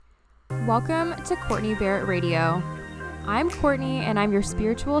Welcome to Courtney Barrett Radio. I'm Courtney and I'm your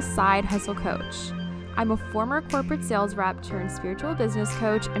spiritual side hustle coach. I'm a former corporate sales rep turned spiritual business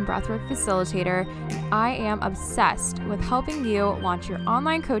coach and breathwork facilitator, and I am obsessed with helping you launch your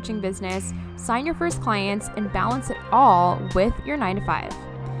online coaching business, sign your first clients, and balance it all with your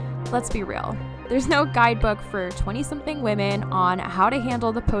 9-to-5. Let's be real. There's no guidebook for 20-something women on how to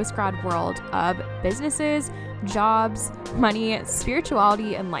handle the post-grad world of businesses, jobs, money,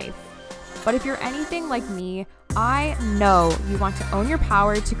 spirituality, and life. But if you're anything like me, I know you want to own your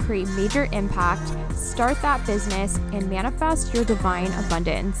power to create major impact, start that business, and manifest your divine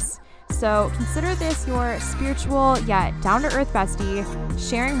abundance. So consider this your spiritual yet down-to-earth bestie,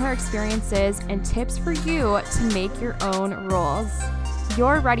 sharing her experiences and tips for you to make your own rules.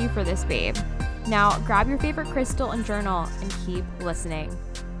 You're ready for this, babe. Now grab your favorite crystal and journal and keep listening.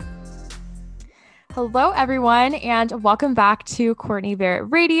 Hello, everyone, and welcome back to Courtney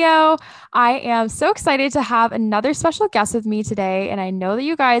Barrett Radio. I am so excited to have another special guest with me today, and I know that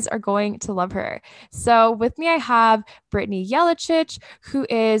you guys are going to love her. So with me, I have Britny Jelacic, who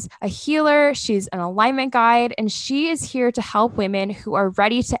is a healer. She's an alignment guide, and she is here to help women who are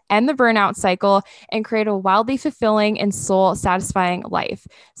ready to end the burnout cycle and create a wildly fulfilling and soul-satisfying life.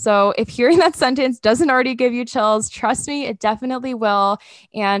 So if hearing that sentence doesn't already give you chills, trust me, it definitely will.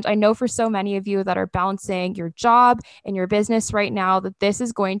 And I know for so many of you that are balancing your job and your business right now, that this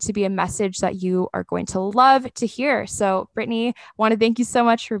is going to be a message that you are going to love to hear. So Britny, I want to thank you so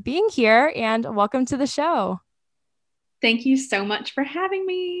much for being here and welcome to the show. Thank you so much for having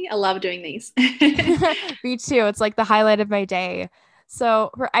me. I love doing these. Me too. It's like the highlight of my day.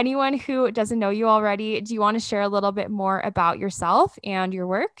 So for anyone who doesn't know you already, do you want to share a little bit more about yourself and your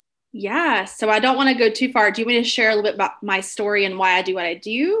work? Yeah. So I don't want to go too far. Do you want me to share a little bit about my story and why I do what I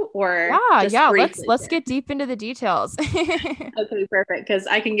do, or Yeah. briefly? Let's get deep into the details. Okay, perfect. Because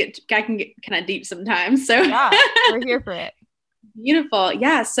I can get kind of deep sometimes. So yeah, we're here for it. Beautiful.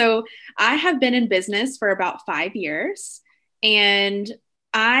 Yeah. So I have been in business for about 5 years, and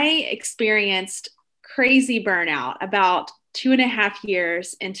I experienced crazy burnout about 2.5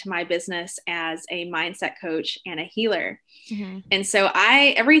 years into my business as a mindset coach and a healer. Mm-hmm. And so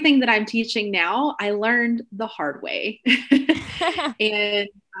everything that I'm teaching now, I learned the hard way. And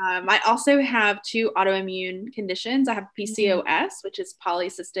I also have 2 autoimmune conditions. I have PCOS, which is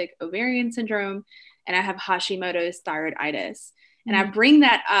polycystic ovarian syndrome, and I have Hashimoto's thyroiditis. And I bring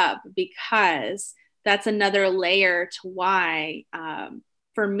that up because that's another layer to why,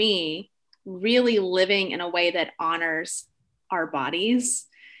 for me, really living in a way that honors our bodies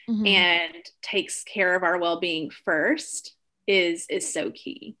and takes care of our well-being first is so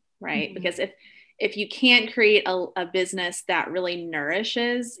key, right? Because if you can't create a business that really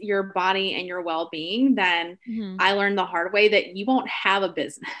nourishes your body and your well-being, then I learned the hard way that you won't have a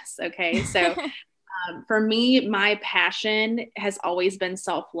business. Okay. So for me, my passion has always been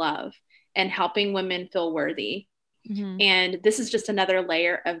self-love and helping women feel worthy. And this is just another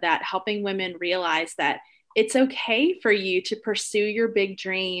layer of that, helping women realize that it's okay for you to pursue your big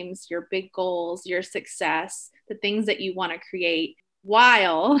dreams, your big goals, your success, the things that you want to create,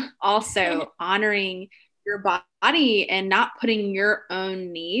 while also honoring your body and not putting your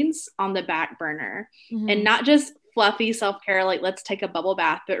own needs on the back burner. And not just fluffy self-care, like let's take a bubble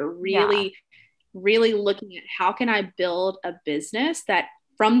bath, but really looking at how can I build a business that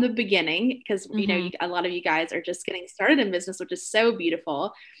from the beginning, because you know, a lot of you guys are just getting started in business, which is so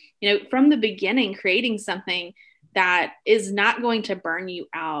beautiful. You know, from the beginning, creating something that is not going to burn you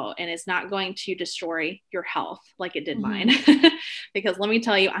out and is not going to destroy your health like it did mine. Because let me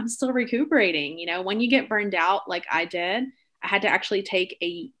tell you, I'm still recuperating. You know, when you get burned out like I did, I had to actually take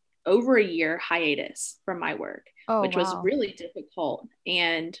over a year hiatus from my work, which was really difficult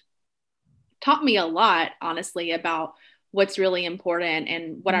and taught me a lot, honestly, about what's really important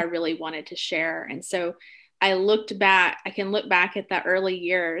and what I really wanted to share. And so I can look back at the early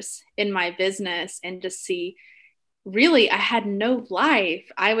years in my business and just see, really, I had no life.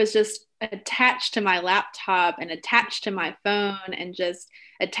 I was just attached to my laptop and attached to my phone and just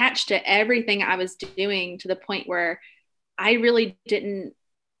attached to everything I was doing, to the point where I really didn't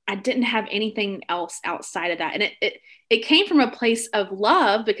have anything else outside of that. And it came from a place of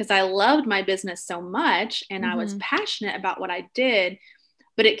love, because I loved my business so much and I was passionate about what I did,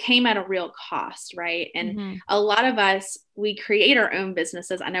 but it came at a real cost, right? And a lot of us, we create our own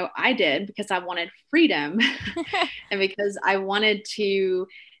businesses. I know I did, because I wanted freedom and because I wanted to, you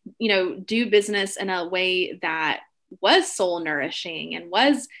know, do business in a way that was soul nourishing and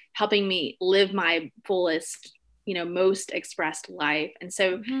was helping me live my fullest, you know, most expressed life. And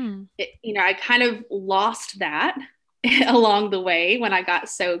so, you know, I kind of lost that along the way when I got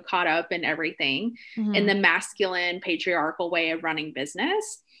so caught up in everything in Mm-hmm. the masculine patriarchal way of running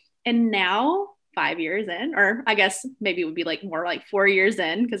business. And now 5 years in, or I guess maybe it would be like more like 4 years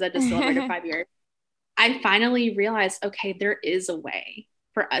in, because I just celebrated 5 years, I finally realized, okay, there is a way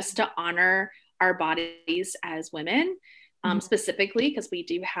for us to honor our bodies as women, specifically because we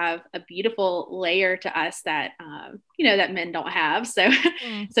do have a beautiful layer to us that, that men don't have. So,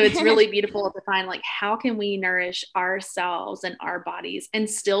 so it's really beautiful to find like, how can we nourish ourselves and our bodies and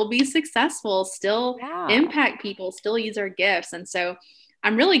still be successful, still Yeah. impact people, still use our gifts. And so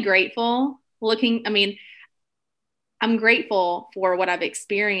I'm really grateful I'm grateful for what I've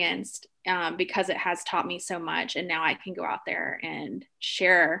experienced, because it has taught me so much. And now I can go out there and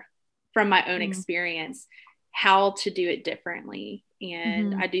share from my own experience how to do it differently.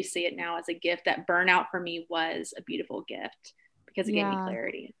 And I do see it now as a gift. That burnout for me was a beautiful gift because it gave me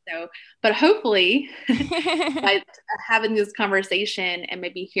clarity. So, but hopefully by having this conversation and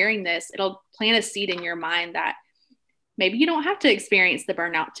maybe hearing this, it'll plant a seed in your mind that maybe you don't have to experience the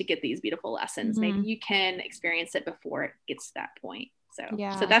burnout to get these beautiful lessons. Maybe you can experience it before it gets to that point.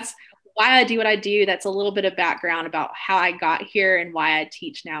 So that's why I do what I do. That's a little bit of background about how I got here and why I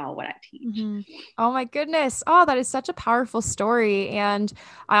teach now what I teach. Oh my goodness. Oh, that is such a powerful story. And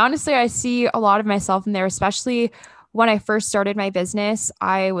I see a lot of myself in there, especially when I first started my business.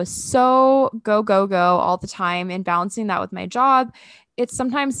 I was so go, go, go all the time, and balancing that with my job, it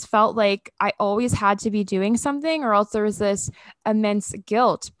sometimes felt like I always had to be doing something, or else there was this immense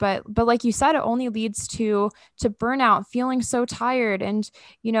guilt. But like you said, it only leads to burnout, feeling so tired, and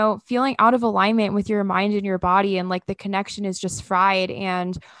feeling out of alignment with your mind and your body, and like the connection is just fried.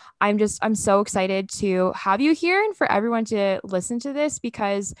 And I'm so excited to have you here and for everyone to listen to this,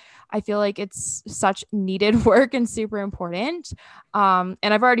 because I feel like it's such needed work and super important. And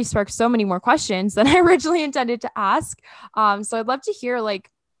I've already sparked so many more questions than I originally intended to ask. So I'd love to hear, like,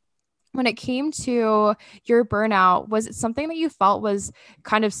 when it came to your burnout, was it something that you felt was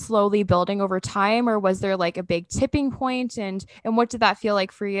kind of slowly building over time, or was there like a big tipping point? And what did that feel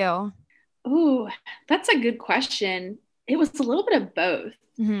like for you? Ooh, that's a good question. It was a little bit of both.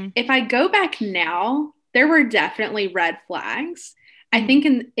 If I go back now, there were definitely red flags. I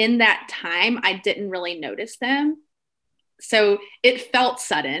think in that time, I didn't really notice them. So it felt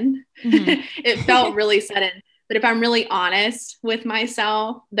sudden. It felt really sudden. But if I'm really honest with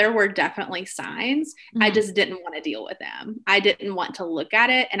myself, there were definitely signs. I just didn't want to deal with them. I didn't want to look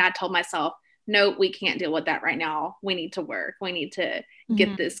at it. And I told myself, no, we can't deal with that right now. We need to work. We need to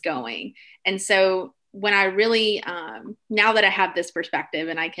get this going. And so when I really, now that I have this perspective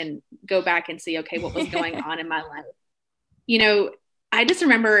and I can go back and see, okay, what was going on in my life, I just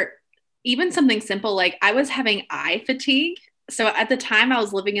remember even something simple, like I was having eye fatigue. So at the time I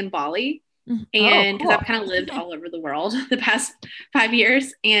was living in Bali, and because I've kind of lived all over the world the past 5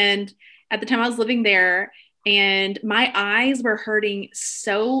 years. And at the time I was living there, and my eyes were hurting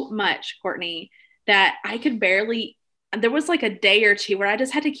so much, Courtney, that I could barely, there was like a day or two where I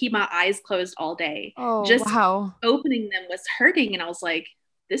just had to keep my eyes closed all day. Oh, Just wow. opening them was hurting. And I was like,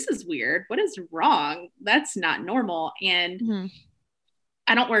 this is weird. What is wrong? That's not normal. And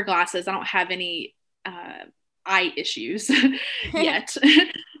I don't wear glasses. I don't have any eye issues yet.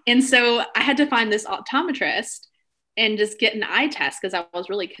 And so I had to find this optometrist and just get an eye test, because I was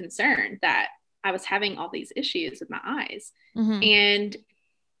really concerned that I was having all these issues with my eyes. And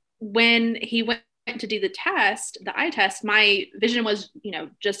when he went to do the eye test, my vision was,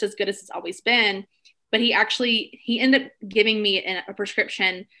 just as good as it's always been. But he ended up giving me a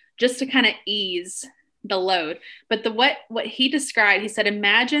prescription just to kind of ease the load. But what he described, he said,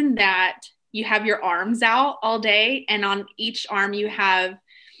 imagine that you have your arms out all day, and on each arm you have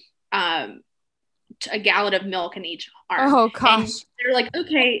a gallon of milk in each arm. Oh gosh. And they're like,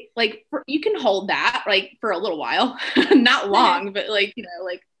 okay, like you can hold that like for a little while, not long, but like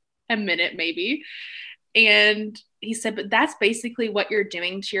a minute maybe. And he said, but that's basically what you're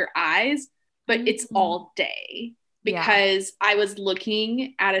doing to your eyes, but it's all day, because I was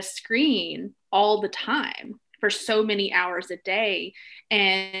looking at a screen all the time for so many hours a day,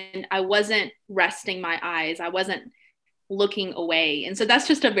 and I wasn't resting my eyes. I wasn't looking away. And so that's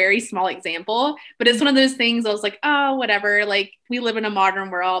just a very small example, but it's one of those things I was like, oh, whatever. Like, we live in a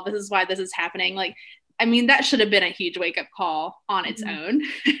modern world. This is why this is happening. Like, I mean, that should have been a huge wake up call on its own.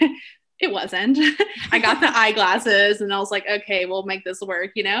 It wasn't. I got the eyeglasses and I was like, okay, we'll make this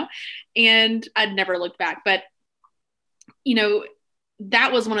work, and I'd never looked back. But,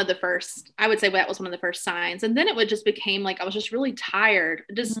 that was one of the first, I would say that was one of the first signs. And then it would just became like, I was just really tired,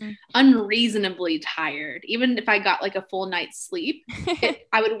 just unreasonably tired. Even if I got like a full night's sleep,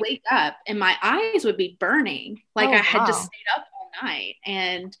 I would wake up and my eyes would be burning. Like I had just stayed up all night.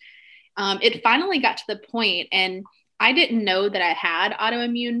 And it finally got to the point, and I didn't know that I had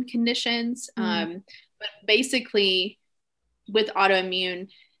autoimmune conditions. But basically with autoimmune,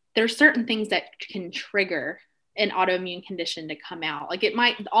 there's certain things that can trigger an autoimmune condition to come out. Like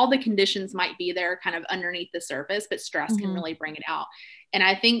all the conditions might be there kind of underneath the surface, but stress can really bring it out. And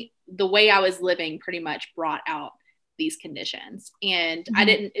I think the way I was living pretty much brought out these conditions. And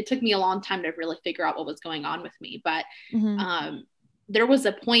it took me a long time to really figure out what was going on with me. But there was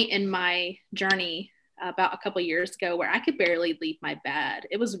a point in my journey about a couple of years ago where I could barely leave my bed.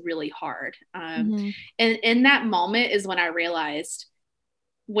 It was really hard. And in that moment is when I realized,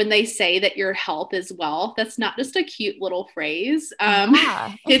 when they say that your health is wealth, that's not just a cute little phrase.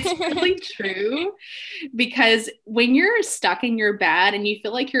 It's really true, because when you're stuck in your bed and you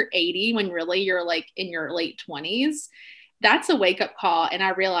feel like you're 80 when really you're like in your late 20s, that's a wake up call. And I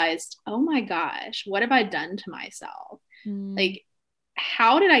realized, oh my gosh, what have I done to myself? Like,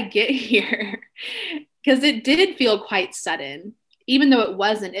 how did I get here? Because it did feel quite sudden, even though it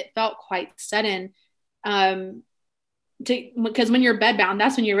wasn't, it felt quite sudden. Because when you're bedbound,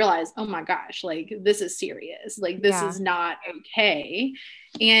 that's when you realize, oh my gosh, like this is serious. Like this is not okay.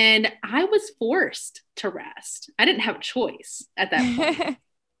 And I was forced to rest. I didn't have a choice at that point.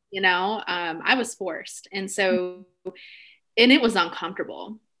 I was forced. And so, and it was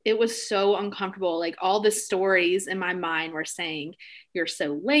uncomfortable. It was so uncomfortable. Like all the stories in my mind were saying, you're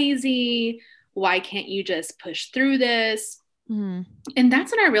so lazy. Why can't you just push through this? And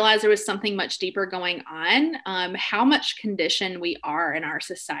that's when I realized there was something much deeper going on, how much conditioned we are in our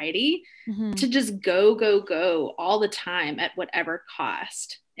society to just go all the time at whatever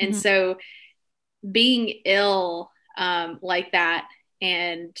cost. And so being ill like that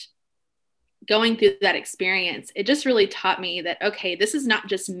and going through that experience, it just really taught me that, okay, this is not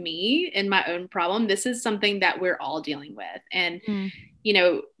just me and my own problem. This is something that we're all dealing with. And,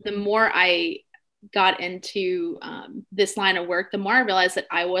 the more I got into this line of work, the more I realized that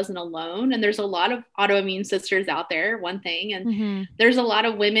I wasn't alone. And there's a lot of autoimmune sisters out there, one thing. And there's a lot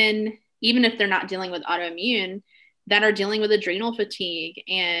of women, even if they're not dealing with autoimmune, that are dealing with adrenal fatigue,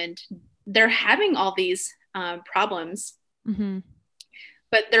 and they're having all these problems,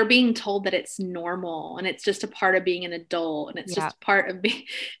 but they're being told that it's normal and it's just a part of being an adult, and it's just part of being,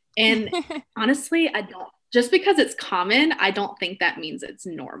 and honestly, just because it's common, I don't think that means it's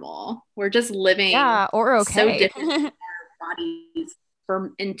normal. We're just living or okay. so different than our bodies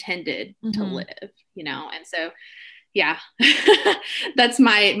were intended to live, And so, that's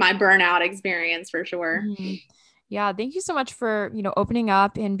my burnout experience for sure. Yeah. Thank you so much for, opening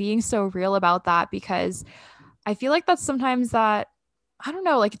up and being so real about that, because I feel like that's sometimes that, I don't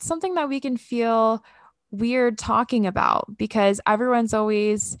know, like it's something that we can feel weird talking about, because everyone's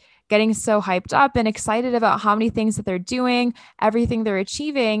always getting so hyped up and excited about how many things that they're doing, everything they're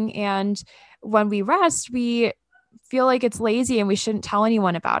achieving. And when we rest, we feel like it's lazy and we shouldn't tell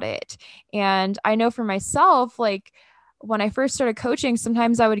anyone about it. And I know for myself, like when I first started coaching,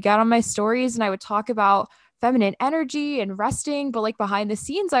 sometimes I would get on my stories and I would talk about feminine energy and resting, but like behind the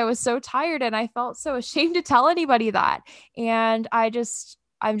scenes, I was so tired and I felt so ashamed to tell anybody that. And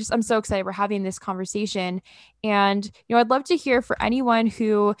I'm so excited we're having this conversation. And, I'd love to hear for anyone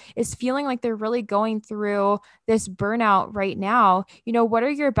who is feeling like they're really going through this burnout right now, what are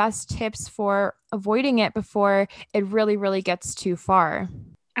your best tips for avoiding it before it really, really gets too far?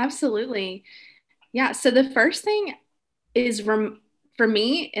 Absolutely. Yeah. So the first thing is for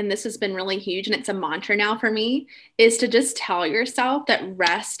me, and this has been really huge, and it's a mantra now for me, is to just tell yourself that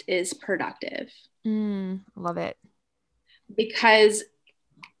rest is productive. Love it. Because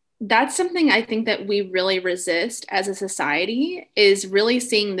that's something I think that we really resist as a society, is really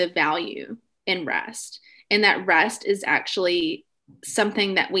seeing the value in rest, and that rest is actually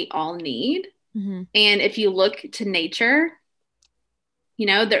something that we all need. And if you look to nature,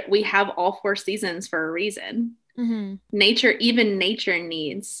 that we have all 4 seasons for a reason. Nature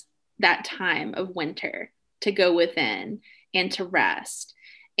needs that time of winter to go within and to rest.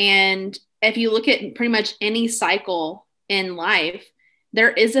 And if you look at pretty much any cycle in life,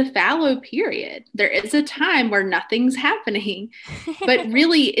 there is a fallow period. There is a time where nothing's happening, but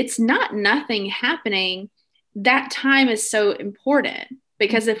really it's not nothing happening. That time is so important,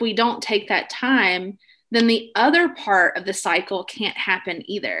 because if we don't take that time, then the other part of the cycle can't happen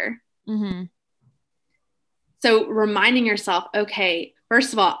either. So reminding yourself, okay,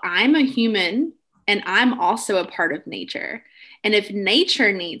 first of all, I'm a human and I'm also a part of nature. And if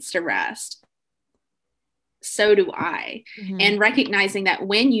nature needs to rest, so do I. Mm-hmm. And recognizing that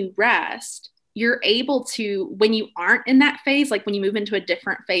when you rest, you're able to, when you aren't in that phase, like when you move into a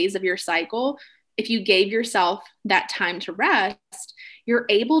different phase of your cycle, if you gave yourself that time to rest, you're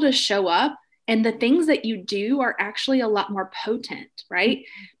able to show up, and the things that you do are actually a lot more potent, right?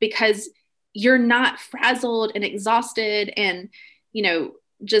 Mm-hmm. Because you're not frazzled and exhausted and,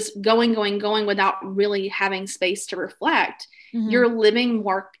 just going without really having space to reflect. Mm-hmm. You're living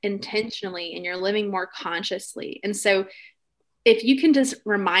more intentionally and you're living more consciously. And so if you can just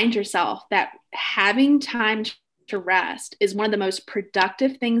remind yourself that having time to rest is one of the most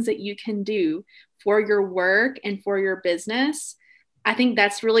productive things that you can do for your work and for your business, I think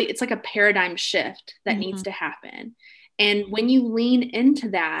that's really, it's like a paradigm shift that mm-hmm. needs to happen. And when you lean into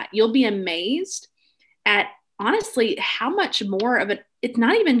that, you'll be amazed at honestly how much more of it. It's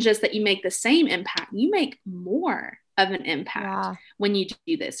not even just that you make the same impact, you make more of an impact when you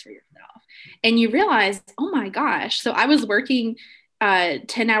do this for yourself. And you realize, oh my gosh, so I was working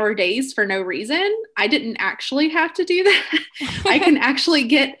 10-hour days for no reason. I didn't actually have to do that. I can actually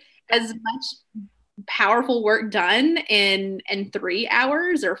get as much powerful work done in 3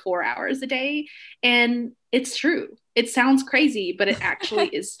 hours or 4 hours a day. And it's true. It sounds crazy, but it actually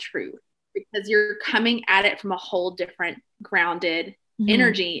is true, because you're coming at it from a whole different grounded mm-hmm.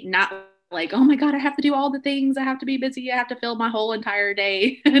 energy, not like, oh my God, I have to do all the things. I have to be busy. I have to fill my whole entire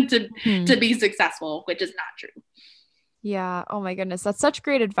day to be successful, which is not true. Yeah. Oh my goodness. That's such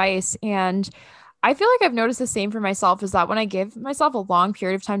great advice. And I feel like I've noticed the same for myself, is that when I give myself a long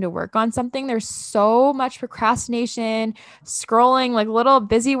period of time to work on something, there's so much procrastination, scrolling, like little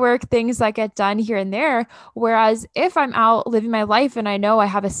busy work things that get done here and there. Whereas if I'm out living my life and I know I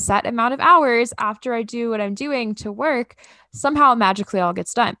have a set amount of hours after I do what I'm doing to work, somehow magically all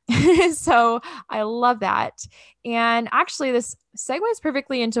gets done. So I love that. And actually this segues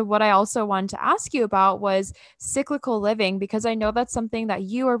perfectly into what I also wanted to ask you about, was cyclical living, because I know that's something that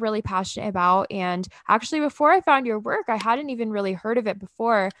you are really passionate about. And actually before I found your work, I hadn't even really heard of it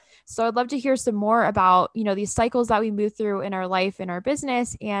before. So I'd love to hear some more about, these cycles that we move through in our life, in our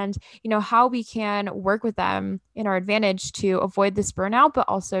business, and, how we can work with them in our advantage to avoid this burnout, but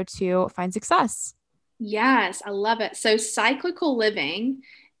also to find success. Yes, I love it. So cyclical living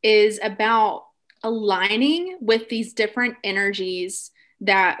is about aligning with these different energies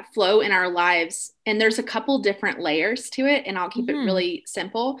that flow in our lives. And there's a couple different layers to it, and I'll keep it really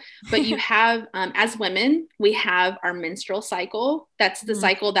simple. But you have, as women, we have our menstrual cycle. That's the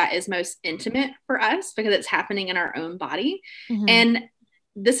cycle that is most intimate for us because it's happening in our own body. And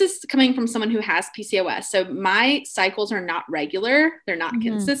this is coming from someone who has PCOS. So my cycles are not regular. They're not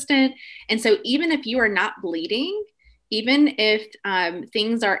consistent. And so even if you are not bleeding, even if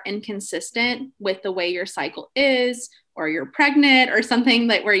things are inconsistent with the way your cycle is, or you're pregnant or something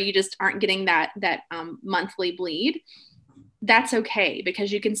like where you just aren't getting that monthly bleed, that's okay,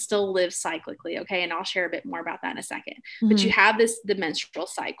 because you can still live cyclically. Okay. And I'll share a bit more about that in a second, but you have the menstrual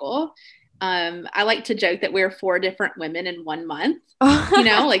cycle. I like to joke that we're 4 different women in 1 month,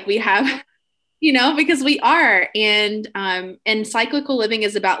 like we have, because we are, and cyclical living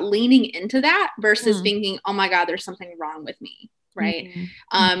is about leaning into that versus thinking, oh my God, there's something wrong with me. Right.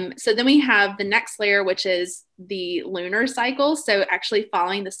 So then we have the next layer, which is the lunar cycle. So actually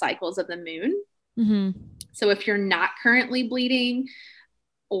following the cycles of the moon. So if you're not currently bleeding,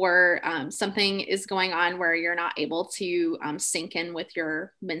 or something is going on where you're not able to sync in with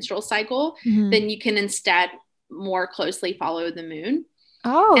your menstrual cycle, then you can instead more closely follow the moon.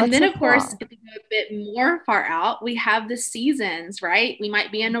 Oh, and then, of course, if you go a bit more far out, we have the seasons, right? We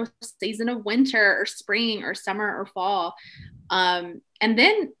might be in a season of winter or spring or summer or fall. And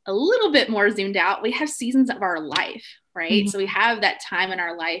then a little bit more zoomed out, we have seasons of our life, right? So we have that time in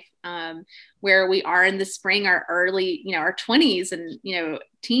our life where we are in the spring, our early, our 20s and,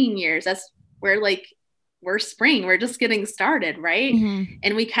 teen years. That's where we're spring, we're just getting started, right?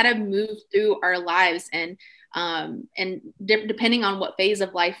 And we kind of move through our lives, and depending on what phase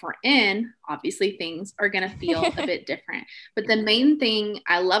of life we're in, obviously things are going to feel a bit different. But the main thing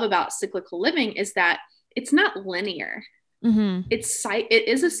I love about cyclical living is that it's not linear. It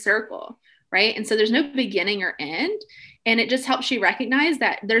is a circle, right? And so there's no beginning or end. And it just helps you recognize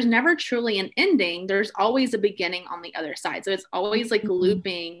that there's never truly an ending. There's always a beginning on the other side. So it's always like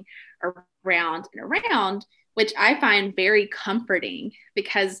looping around and around, which I find very comforting,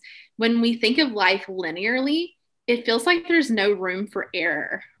 because when we think of life linearly, it feels like there's no room for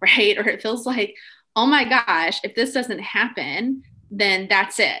error, right? Or it feels like, oh my gosh, if this doesn't happen, then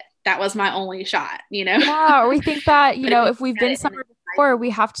that's it. That was my only shot, Yeah, or we think that, if we've been somewhere before, we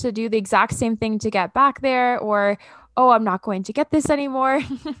have to do the exact same thing to get back there, or oh, I'm not going to get this anymore.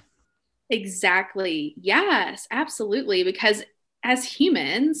 Exactly. Yes, absolutely. Because as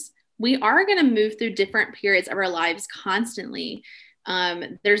humans, we are going to move through different periods of our lives constantly.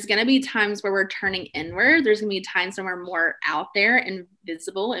 There's going to be times where we're turning inward. There's going to be times when we're more out there and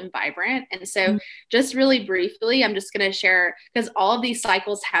visible and vibrant. And so, just really briefly, I'm just going to share because all of these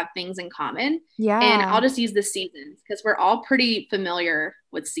cycles have things in common. And Yeah. I'll just use the seasons because we're all pretty familiar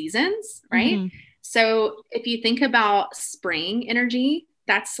with seasons, right? Mm-hmm. So, if you think about spring energy,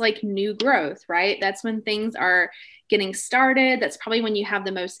 that's like new growth, right? That's when things are getting started. That's probably when you have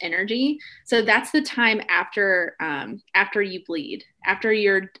the most energy. So that's the time after you bleed, after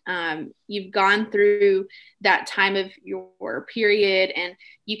you've gone through that time of your period, and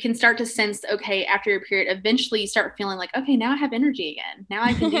you can start to sense, okay, after your period, eventually you start feeling like, okay, now I have energy again. Now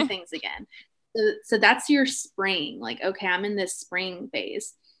I can do things again. So that's your spring. Like, okay, I'm in this spring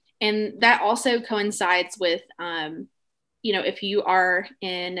phase. And that also coincides with if you are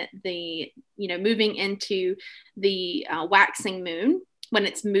in the, moving into the waxing moon, when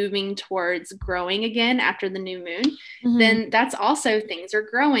it's moving towards growing again after the new moon, then that's also things are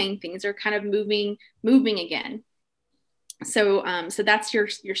growing, things are kind of moving again. So that's your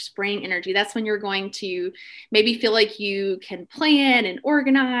spring energy. That's when you're going to maybe feel like you can plan and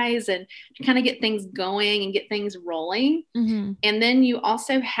organize and kind of get things going and get things rolling. Mm-hmm. And then you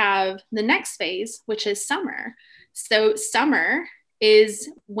also have the next phase, which is summer. So summer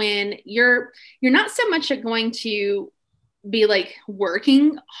is when you're not so much going to be like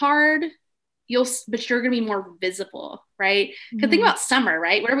working hard, but you're going to be more visible, right? Because think about summer,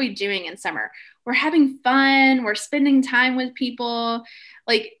 right? What are we doing in summer? We're having fun, we're spending time with people.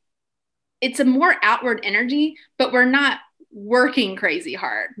 Like, it's a more outward energy, but we're not working crazy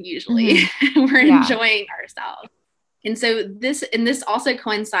hard usually. We're enjoying ourselves. And so this also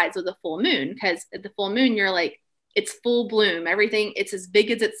coincides with the full moon, because at the full moon, you're like, it's full bloom, everything, it's as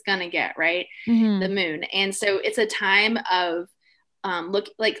big as it's gonna get, right? The moon. And so it's a time of look,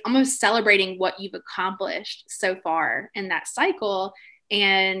 like almost celebrating what you've accomplished so far in that cycle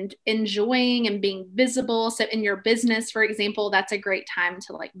and enjoying and being visible. So in your business, for example, that's a great time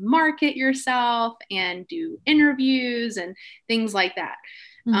to like market yourself and do interviews and things like that.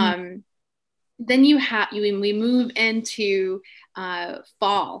 Then we move into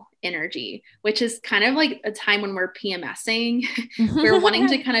fall energy, which is kind of like a time when we're PMSing. We're wanting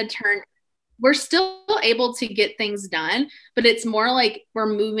to kind of we're still able to get things done, but it's more like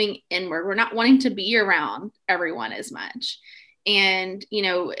we're moving inward. We're not wanting to be around everyone as much. And,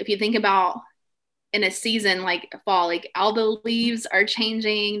 if you think about in a season like fall, like all the leaves are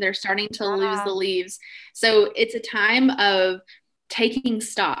changing, they're starting to lose the leaves. So it's a time of taking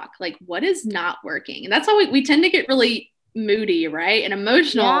stock, like what is not working. And that's why we tend to get really moody, right? And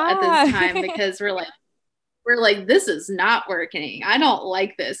emotional at this time, because we're like, this is not working. I don't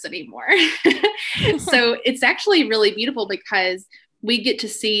like this anymore. So it's actually really beautiful because we get to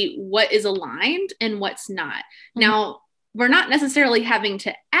see what is aligned and what's not. Now, we're not necessarily having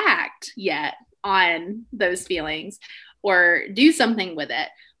to act yet on those feelings or do something with it,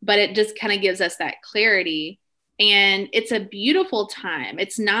 but it just kind of gives us that clarity. And it's a beautiful time.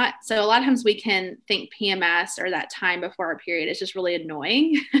 It's not, so a lot of times we can think PMS or that time before our period is just really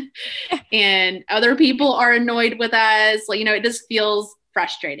annoying and other people are annoyed with us. Like, it just feels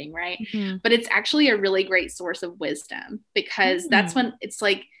frustrating, right? But it's actually a really great source of wisdom, because that's when it's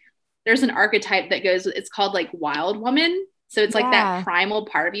like, there's an archetype that goes, it's called like wild woman. So it's like that primal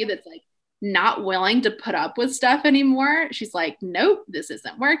part of you that's like not willing to put up with stuff anymore. She's like, nope, this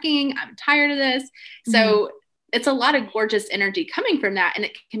isn't working. I'm tired of this. So it's a lot of gorgeous energy coming from that. And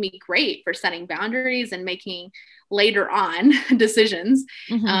it can be great for setting boundaries and making later on decisions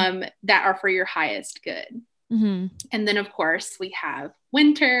that are for your highest good. And then, of course, we have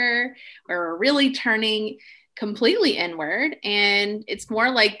winter, where we're really turning completely inward. And it's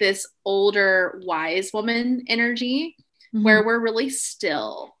more like this older, wise woman energy where we're really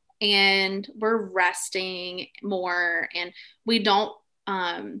still and we're resting more. And we don't,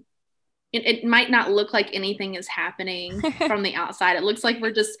 it might not look like anything is happening from the outside. It looks like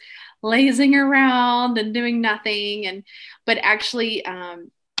we're just lazing around and doing nothing. But actually,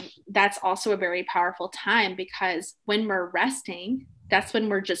 that's also a very powerful time, because when we're resting, that's when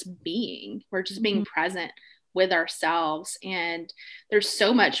we're just being present with ourselves. And there's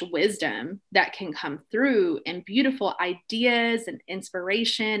so much wisdom that can come through, and beautiful ideas and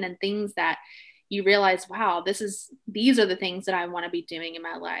inspiration and things that you realize, wow, these are the things that I want to be doing in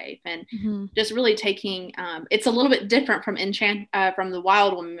my life. And just really taking, it's a little bit different from from the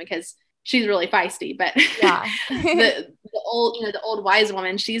wild woman, because she's really feisty, but the old wise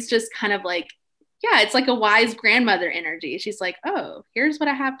woman, she's just kind of like yeah, it's like a wise grandmother energy. She's like, oh, here's what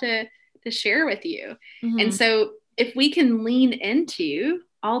I have to share with you. And so if we can lean into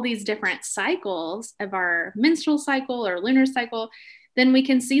all these different cycles of our menstrual cycle or lunar cycle, then we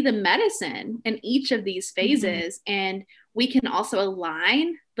can see the medicine in each of these phases. And we can also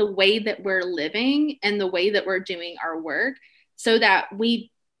align the way that we're living and the way that we're doing our work so that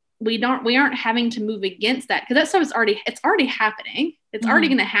we aren't having to move against that, because that stuff is already happening. It's already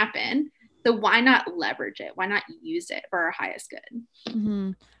going to happen. So why not leverage it? Why not use it for our highest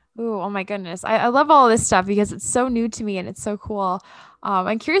good? Ooh, oh my goodness. I love all this stuff because it's so new to me and it's so cool.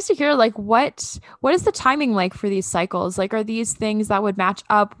 I'm curious to hear like what is the timing like for these cycles? Like, are these things that would match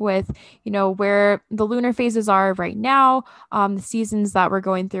up with, where the lunar phases are right now, the seasons that we're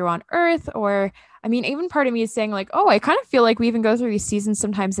going through on Earth? Or, I mean, even part of me is saying like, oh, I kind of feel like we even go through these seasons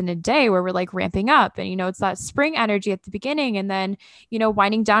sometimes in a day where we're like ramping up and, it's that spring energy at the beginning and then,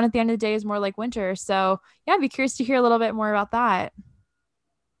 winding down at the end of the day is more like winter. So yeah, I'd be curious to hear a little bit more about that.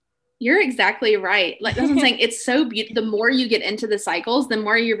 You're exactly right. Like that's what I'm saying. It's so beautiful. The more you get into the cycles, the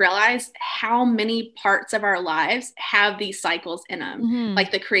more you realize how many parts of our lives have these cycles in them.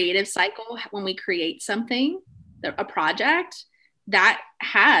 Like the creative cycle, when we create something, a project that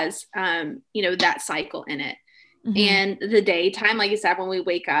has, that cycle in it. And the daytime, like you said, when we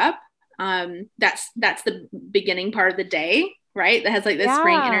wake up, that's the beginning part of the day, right? That has like the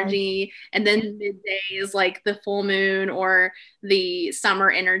spring energy. And then midday is like the full moon or the summer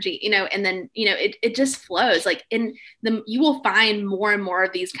energy, and then, it just flows like you will find more and more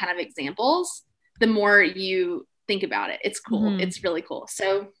of these kind of examples, the more you think about it. It's cool. It's really cool.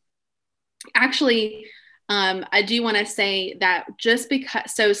 So actually, I do want to say that just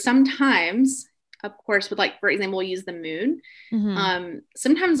because, so sometimes, of course, with like, for example, we'll use the moon.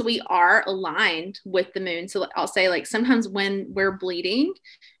 Sometimes we are aligned with the moon. So I'll say like sometimes when we're bleeding,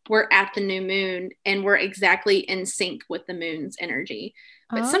 we're at the new moon and we're exactly in sync with the moon's energy.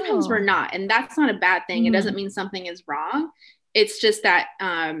 But sometimes we're not. And that's not a bad thing. It doesn't mean something is wrong. It's just that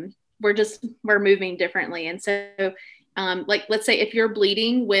we're moving differently. And so like, let's say if you're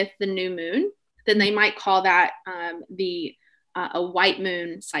bleeding with the new moon, then they might call that a white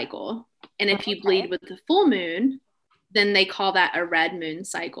moon cycle. And if you bleed with the full moon, then they call that a red moon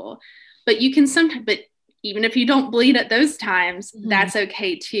cycle. But you can sometimes, but even if you don't bleed at those times, that's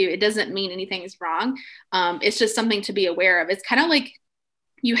okay too. It doesn't mean anything is wrong. It's just something to be aware of. It's kind of like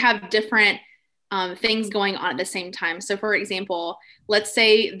you have different things going on at the same time. So for example, let's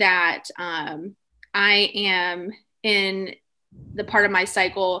say that I am in the part of my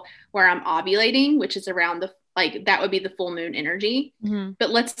cycle where I'm ovulating, which is around that would be the full moon energy. But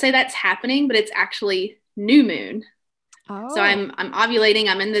let's say that's happening, but it's actually new moon. So I'm ovulating.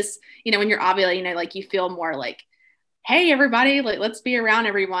 I'm in this, when you're ovulating, like you feel more like, hey, everybody, like, let's be around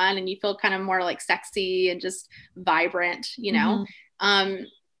everyone. And you feel kind of more like sexy and just vibrant,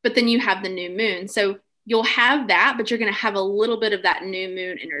 but then you have the new moon. So you'll have that, but you're going to have a little bit of that new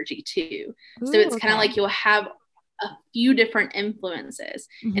moon energy too. So it's kind of like you'll have a few different influences.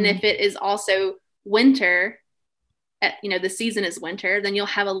 And if it is also winter, the season is winter, then you'll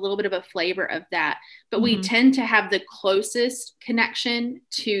have a little bit of a flavor of that. But we tend to have the closest connection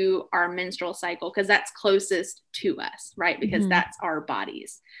to our menstrual cycle because that's closest to us, right? Because that's our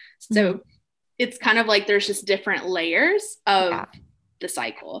bodies. So it's kind of like there's just different layers of the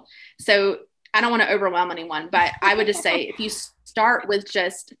cycle. So I don't want to overwhelm anyone, but I would just say if you start with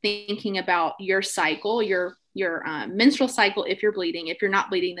just thinking about your cycle, your menstrual cycle, if you're bleeding, if you're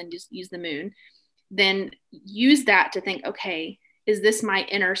not bleeding, then just use the moon. Then use that to think, okay, is this my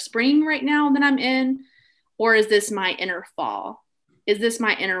inner spring right now that I'm in? Or is this my inner fall? Is this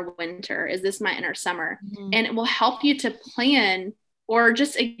my inner winter? Is this my inner summer? And it will help you to plan or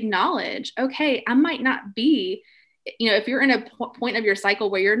just acknowledge, okay, I might not be, if you're in a point of your cycle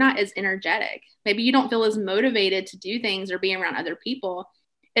where you're not as energetic, maybe you don't feel as motivated to do things or be around other people.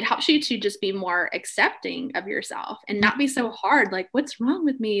 It helps you to just be more accepting of yourself and not be so hard. Like, what's wrong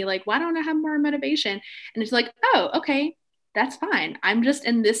with me? Like, why don't I have more motivation? And it's like, oh, okay, that's fine. I'm just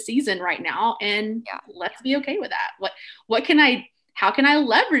in this season right now. And let's be okay with that. How can I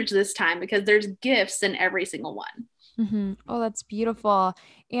leverage this time? Because there's gifts in every single one. Oh, that's beautiful.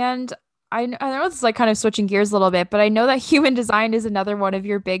 And I know this is like kind of switching gears a little bit, but I know that human design is another one of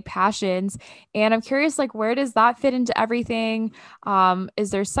your big passions. And I'm curious, like, where does that fit into everything?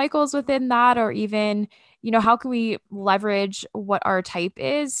 Is there cycles within that? Or even, how can we leverage what our type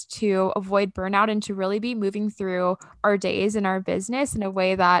is to avoid burnout and to really be moving through our days and our business in a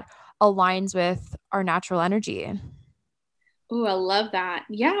way that aligns with our natural energy? Oh, I love that.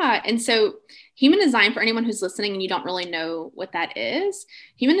 Yeah. And so human design, for anyone who's listening and you don't really know what that is,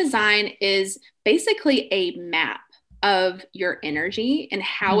 human design is basically a map of your energy and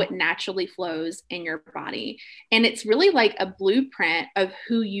how it naturally flows in your body. And it's really like a blueprint of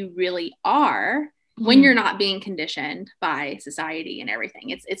who you really are when you're not being conditioned by society and everything.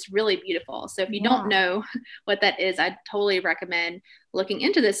 It's really beautiful. So if you don't know what that is, I totally recommend looking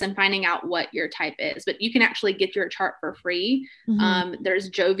into this and finding out what your type is. But you can actually get your chart for free.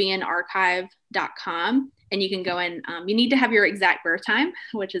 There's jovianarchive.com, and you can go in. You need to have your exact birth time,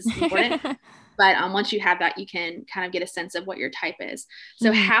 which is important. But once you have that, you can kind of get a sense of what your type is.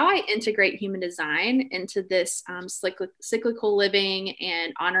 So how I integrate human design into this cyclical living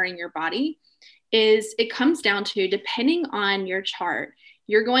and honoring your body is it comes down to, depending on your chart,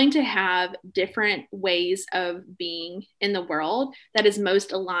 you're going to have different ways of being in the world that is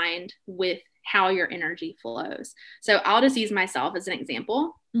most aligned with how your energy flows. So I'll just use myself as an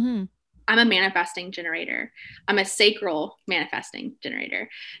example. I'm a manifesting generator. I'm a sacral manifesting generator.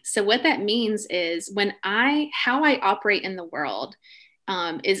 So what that means is how I operate in the world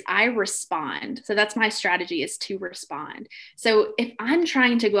is I respond. So that's my strategy, is to respond. So if I'm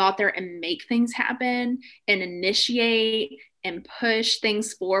trying to go out there and make things happen and initiate and push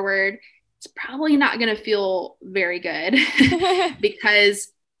things forward, it's probably not going to feel very good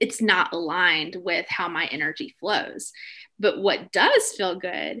because it's not aligned with how my energy flows. But what does feel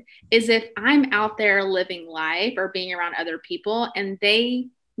good is if I'm out there living life or being around other people and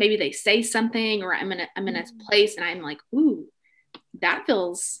maybe they say something, or I'm in a place and I'm like, ooh, that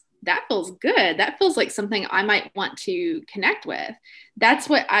feels good. That feels like something I might want to connect with. That's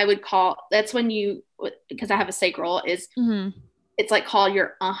what I would call, that's when because I have a sacral, is it's like called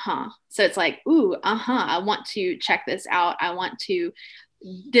your So it's like, ooh, I want to check this out. I want to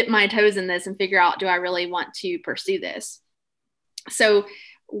dip my toes in this and figure out, do I really want to pursue this? So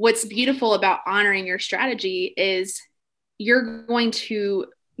what's beautiful about honoring your strategy is you're going to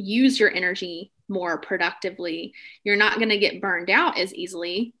use your energy more productively. You're not going to get burned out as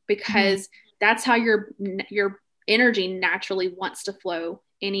easily because that's how your energy naturally wants to flow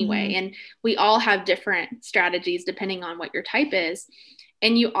anyway. And we all have different strategies depending on what your type is.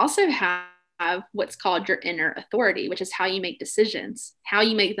 And you also have what's called your inner authority, which is how you make decisions, how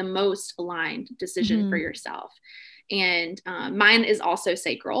you make the most aligned decision for yourself. And mine is also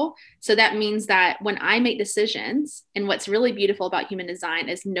sacral. So that means that when I make decisions, and what's really beautiful about human design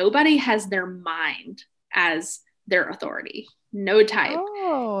is nobody has their mind as their authority. No type.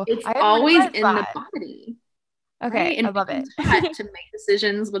 It's always in the body. Okay, right? And I love it. to make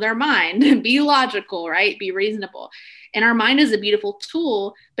decisions with our mind and be logical, right? Be reasonable. And our mind is a beautiful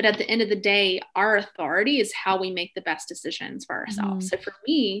tool, but at the end of the day, our authority is how we make the best decisions for ourselves. So for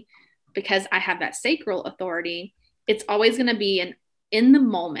me, because I have that sacral authority, it's always going to be in the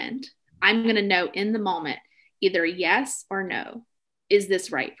moment. I'm going to know in the moment, either yes or no. Is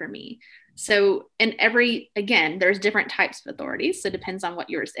this right for me? So, and again, there's different types of authorities. So it depends on what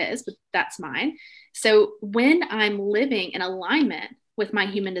yours is, but that's mine. So when I'm living in alignment with my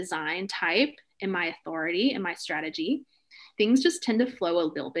human design type and my authority and my strategy, things just tend to flow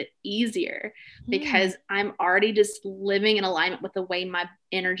a little bit easier because I'm already just living in alignment with the way my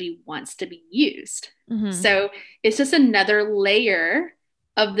energy wants to be used. So it's just another layer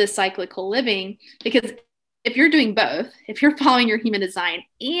of the cyclical living, because if you're doing both, if you're following your human design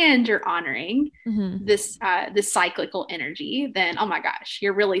and you're honoring this cyclical energy, then, oh my gosh,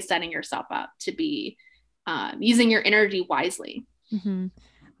 you're really setting yourself up to be using your energy wisely.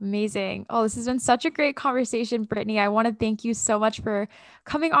 Amazing. Oh, this has been such a great conversation, Britny. I want to thank you so much for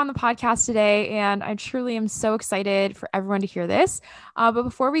coming on the podcast today. And I truly am so excited for everyone to hear this. But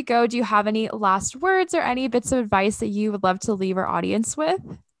before we go, do you have any last words or any bits of advice that you would love to leave our audience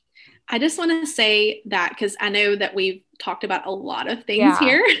with? I just want to say that, because I know that we've talked about a lot of things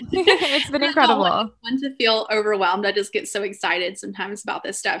here. It's been incredible. I don't want to feel overwhelmed. I just get so excited sometimes about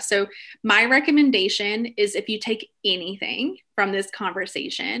this stuff. So my recommendation is, if you take anything from this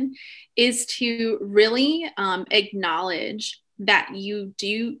conversation, is to really acknowledge that you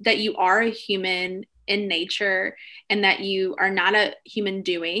are a human in nature, and that you are not a human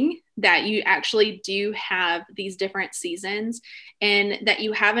doing, that you actually do have these different seasons, and that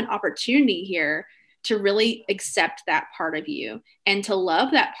you have an opportunity here to really accept that part of you and to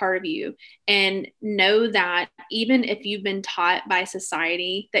love that part of you, and know that even if you've been taught by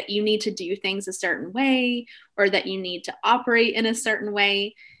society that you need to do things a certain way, or that you need to operate in a certain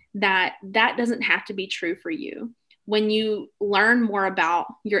way, that doesn't have to be true for you. When you learn more about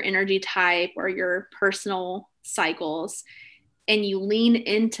your energy type or your personal cycles, and you lean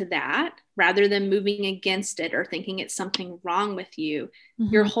into that rather than moving against it or thinking it's something wrong with you,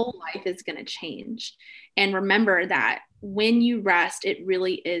 your whole life is going to change. And remember that when you rest, it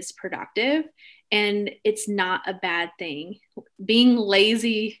really is productive, and it's not a bad thing. Being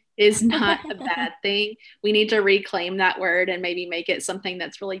lazy is not a bad thing. We need to reclaim that word and maybe make it something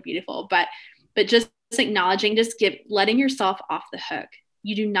that's really beautiful. But just acknowledging, letting yourself off the hook.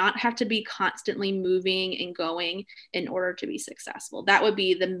 You do not have to be constantly moving and going in order to be successful. That would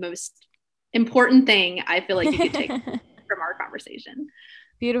be the most important thing I feel like you could take from our conversation.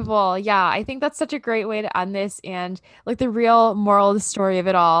 Beautiful. Yeah, I think that's such a great way to end this, and like the real moral of the story of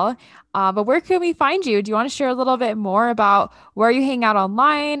it all. But where can we find you? Do you want to share a little bit more about where you hang out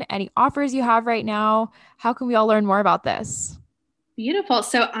online, any offers you have right now? How can we all learn more about this? Beautiful.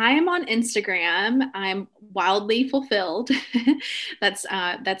 So I am on Instagram. I'm Wildly Fulfilled. That's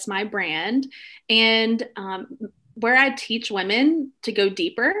my brand. And where I teach women to go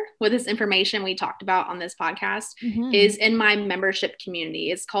deeper with this information we talked about on this podcast is in my membership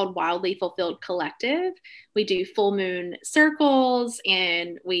community. It's called Wildly Fulfilled Collective. We do full moon circles,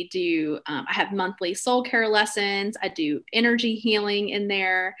 and we do, I have monthly soul care lessons. I do energy healing in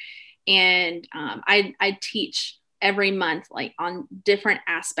there. And I teach every month, like on different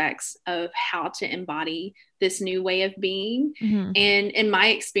aspects of how to embody this new way of being. And in my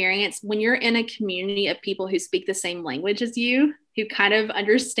experience, when you're in a community of people who speak the same language as you, who kind of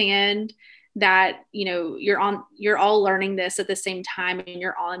understand that, you know, you're all learning this at the same time and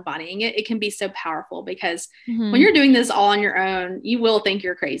you're all embodying it, it can be so powerful, because when you're doing this all on your own, you will think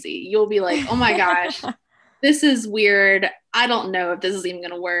you're crazy. You'll be like, oh my gosh, this is weird. I don't know if this is even going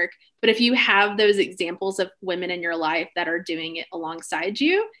to work. But if you have those examples of women in your life that are doing it alongside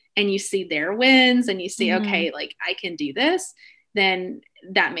you, and you see their wins and you see, okay, like I can do this, then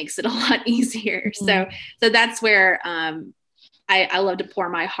that makes it a lot easier. So that's where I love to pour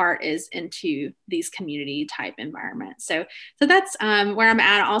my heart is into these community type environments. So that's where I'm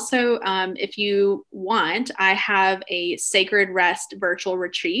at. Also, if you want, I have a Sacred Rest virtual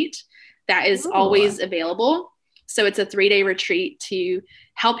retreat that is always available. So it's a 3-day retreat to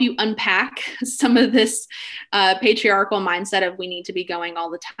help you unpack some of this patriarchal mindset of we need to be going all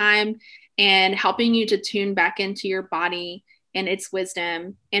the time, and helping you to tune back into your body and its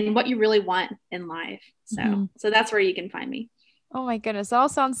wisdom and what you really want in life. So that's where you can find me. Oh my goodness, that all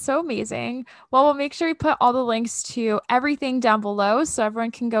sounds so amazing. Well, we'll make sure we put all the links to everything down below so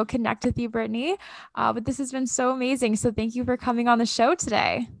everyone can go connect with you, Britny. But this has been so amazing. So thank you for coming on the show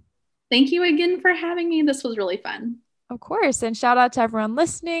today. Thank you again for having me. This was really fun. Of course. And shout out to everyone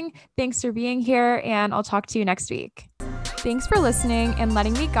listening. Thanks for being here, and I'll talk to you next week. Thanks for listening and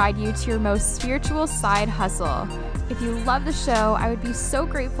letting me guide you to your most spiritual side hustle. If you love the show, I would be so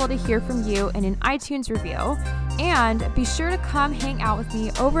grateful to hear from you in an iTunes review. And be sure to come hang out with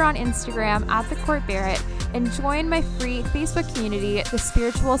me over on Instagram at The Court Barrett, and join my free Facebook community, The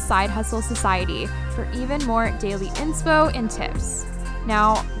Spiritual Side Hustle Society, for even more daily inspo and tips.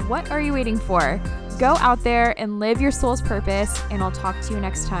 Now, what are you waiting for? Go out there and live your soul's purpose, and I'll talk to you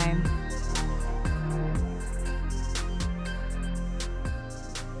next time.